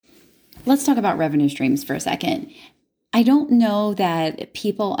let's talk about revenue streams for a second. I don't know that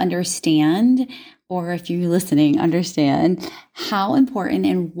people understand, or if you're listening, understand how important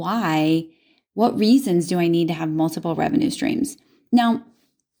and why, what reasons do I need to have multiple revenue streams? Now,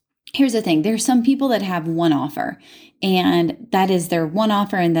 here's the thing. There's some people that have one offer and that is their one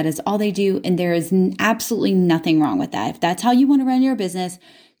offer and that is all they do. And there is absolutely nothing wrong with that. If that's how you want to run your business,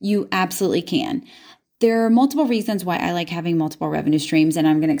 you absolutely can. There are multiple reasons why I like having multiple revenue streams, and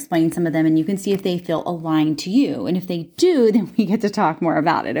I'm going to explain some of them and you can see if they feel aligned to you. And if they do, then we get to talk more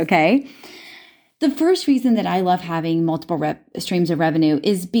about it, okay? The first reason that I love having multiple streams of revenue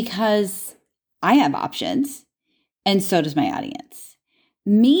is because I have options and so does my audience.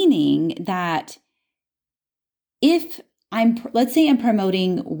 Meaning that if let's say I'm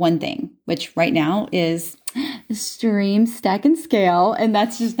promoting one thing, which right now is stream, stack, and scale, and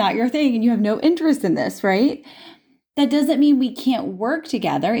that's just not your thing and you have no interest in this, right? That doesn't mean we can't work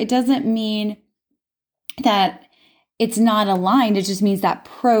together. It doesn't mean that it's not aligned. It just means that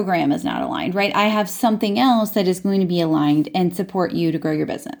program is not aligned, right? I have something else that is going to be aligned and support you to grow your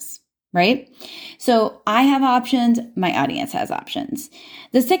business. Right? So I have options. My audience has options.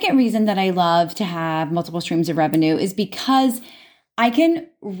 The second reason that I love to have multiple streams of revenue is because I can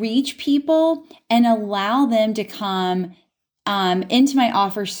reach people and allow them to come into my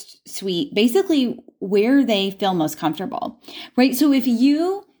offer suite, basically where they feel most comfortable, right? So if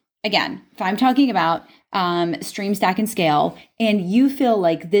I'm talking about stream, stack, and scale, and you feel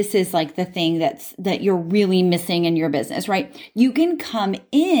like this is like the thing that you're really missing in your business, right? You can come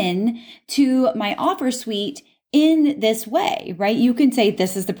in to my offer suite in this way, right? You can say,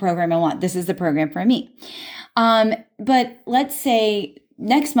 this is the program I want. This is the program for me. But let's say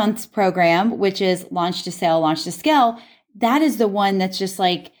next month's program, which is launch to sale, launch to scale, that is the one that's just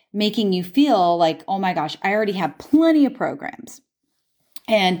like making you feel like, oh my gosh, I already have plenty of programs.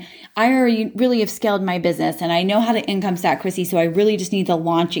 And I already really have scaled my business and I know how to income stack, Chrissy. So I really just need the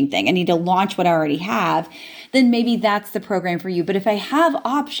launching thing. I need to launch what I already have. Then maybe that's the program for you. But if I have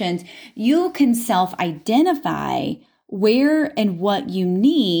options, you can self-identify where and what you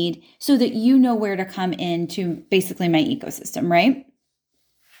need so that you know where to come into basically my ecosystem, right?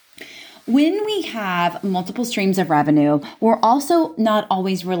 When we have multiple streams of revenue, we're also not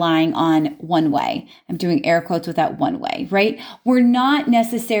always relying on one way. I'm doing air quotes with that one way, right? We're not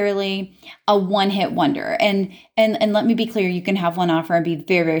necessarily a one-hit wonder. And let me be clear, you can have one offer and be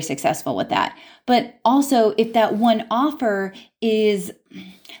very, very successful with that. But also if that one offer is,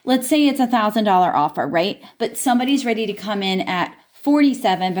 let's say it's $1,000 offer, right? But somebody's ready to come in at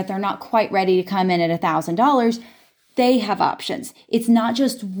 47, but they're not quite ready to come in at $1,000. They have options. It's not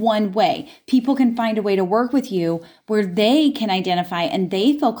just one way. People can find a way to work with you where they can identify and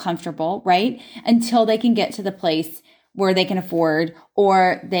they feel comfortable, right? Until they can get to the place where they can afford,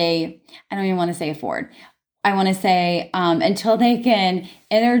 or I don't even want to say afford. I want to say until they can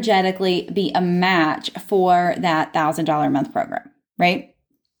energetically be a match for that $1,000 a month program, right?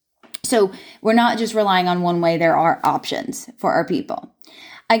 So we're not just relying on one way. There are options for our people.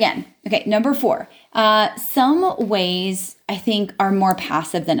 Again, okay, number 4, some ways I think are more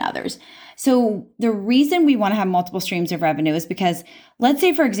passive than others. So the reason we want to have multiple streams of revenue is because, let's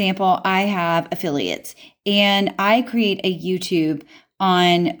say, for example, I have affiliates and I create a YouTube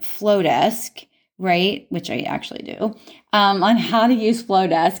on Flowdesk, right? Which I actually do, on how to use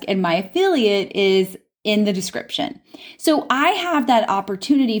Flowdesk, and my affiliate is in the description. So I have that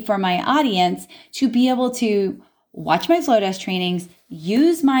opportunity for my audience to be able to watch my Flowdesk trainings,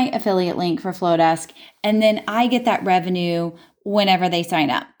 use my affiliate link for Flowdesk, and then I get that revenue whenever they sign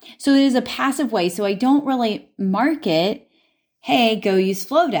up. So it is a passive way. So I don't really market, hey, go use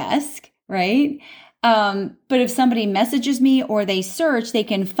Flowdesk, right? But if somebody messages me or they search, they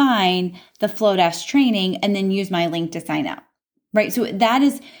can find the Flowdesk training and then use my link to sign up, right? So that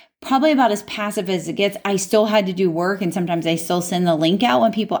is probably about as passive as it gets. I still had to do work, and sometimes I still send the link out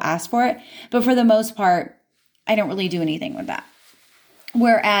when people ask for it. But for the most part, I don't really do anything with that.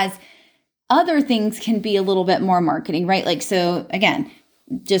 Whereas other things can be a little bit more marketing, right? Like, so again,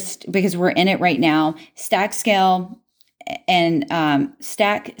 just because we're in it right now, stack, scale, and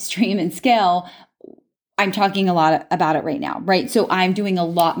stack, stream, and scale, I'm talking a lot about it right now, right? So I'm doing a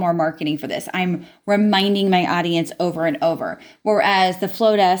lot more marketing for this. I'm reminding my audience over and over. Whereas the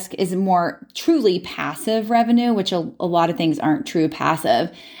Flowdesk is more truly passive revenue, which a lot of things aren't true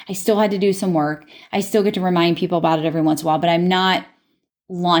passive. I still had to do some work. I still get to remind people about it every once in a while, but I'm not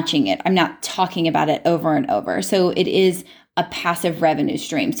launching it. I'm not talking about it over and over. So it is a passive revenue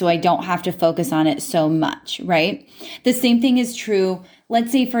stream. So I don't have to focus on it so much, right? The same thing is true.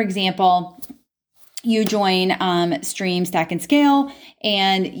 Let's say, for example, you join Stream, Stack, and Scale,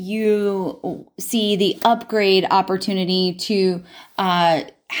 and you see the upgrade opportunity to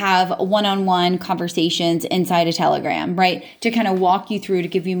have one-on-one conversations inside a Telegram, right? To kind of walk you through, to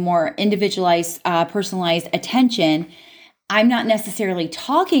give you more individualized, personalized attention. I'm not necessarily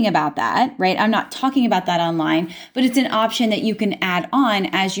talking about that, right? I'm not talking about that online, but it's an option that you can add on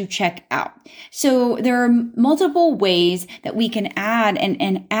as you check out. So there are multiple ways that we can add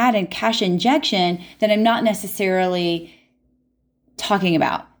and add a cash injection that I'm not necessarily talking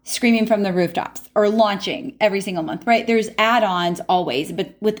about, screaming from the rooftops or launching every single month, right? There's add-ons always,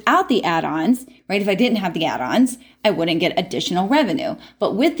 but without the add-ons, right? If I didn't have the add-ons, I wouldn't get additional revenue.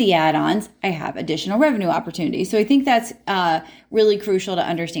 But with the add-ons, I have additional revenue opportunities. So I think that's really crucial to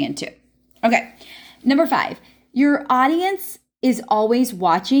understand too. Okay. Number 5, your audience is always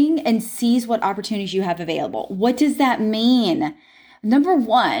watching and sees what opportunities you have available. What does that mean? Number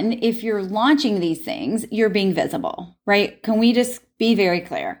 1, if you're launching these things, you're being visible, right? Can we just be very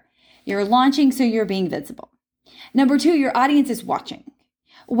clear? You're launching, so you're being visible. Number 2, your audience is watching.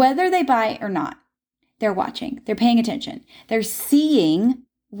 Whether they buy or not, they're watching. They're paying attention. They're seeing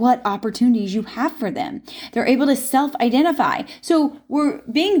what opportunities you have for them. They're able to self-identify. So we're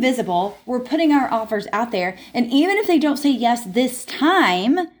being visible. We're putting our offers out there. And even if they don't say yes this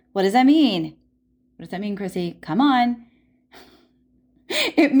time, what does that mean? What does that mean, Chrissy? Come on.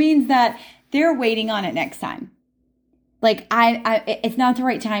 It means that they're waiting on it next time. Like it's not the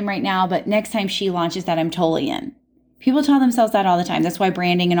right time right now, but next time she launches that, I'm totally in. People tell themselves that all the time. That's why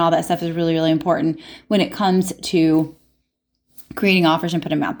branding and all that stuff is really, really important when it comes to creating offers and put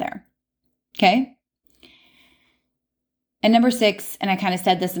them out there. Okay. And number 6, and I kind of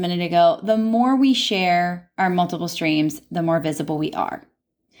said this a minute ago, the more we share our multiple streams, the more visible we are.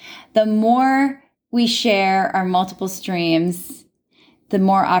 The more we share our multiple streams, the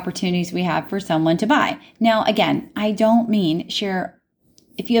more opportunities we have for someone to buy. Now, again, I don't mean share,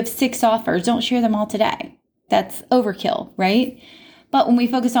 if you have 6 offers, don't share them all today. That's overkill, right? But when we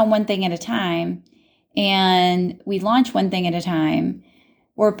focus on one thing at a time and we launch one thing at a time,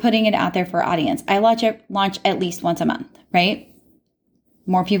 we're putting it out there for our audience. I launch at least once a month, right?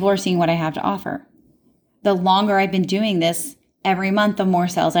 More people are seeing what I have to offer. The longer I've been doing this, every month, the more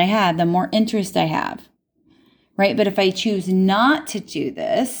sales I have, the more interest I have. Right? But if I choose not to do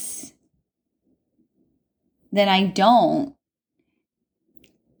this, then I don't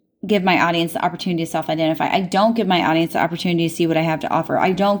give my audience the opportunity to self-identify. I don't give my audience the opportunity to see what I have to offer.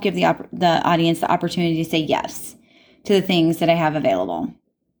 I don't give the audience the opportunity to say yes to the things that I have available.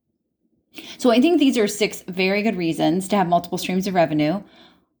 So I think these are 6 very good reasons to have multiple streams of revenue.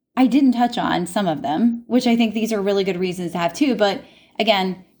 I didn't touch on some of them, which I think these are really good reasons to have too. But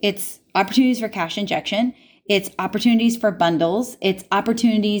again, it's opportunities for cash injection. It's opportunities for bundles. It's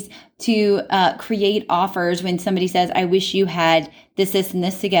opportunities to create offers when somebody says, I wish you had this, and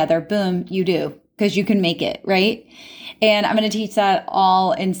this together. Boom, you do, because you can make it, right? And I'm going to teach that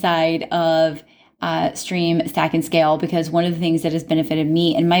all inside of Stream, Stack, and Scale, because one of the things that has benefited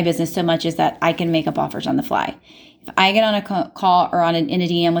me and my business so much is that I can make up offers on the fly. If I get on a call or in a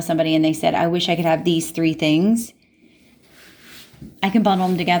DM with somebody and they said, I wish I could have these 3 things, I can bundle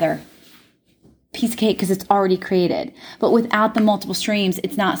them together. Piece of cake, because it's already created. But without the multiple streams,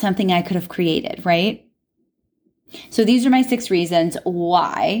 it's not something I could have created, right? So these are my 6 reasons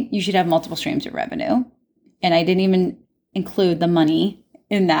why you should have multiple streams of revenue. And I didn't even include the money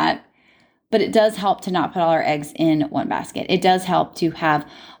in that. But it does help to not put all our eggs in one basket. It does help to have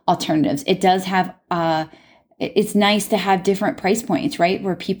alternatives. It does have, it's nice to have different price points, right?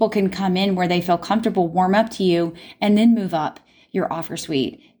 Where people can come in where they feel comfortable, warm up to you, and then move up your offer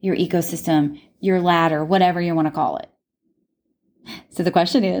suite, your ecosystem, your ladder, whatever you want to call it. So the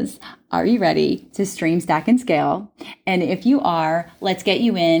question is, are you ready to stream, stack, and scale? And if you are, let's get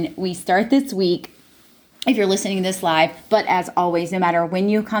you in. We start this week if you're listening to this live, but as always, no matter when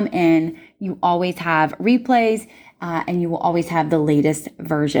you come in, you always have replays and you will always have the latest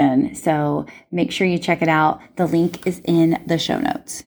version. So make sure you check it out. The link is in the show notes.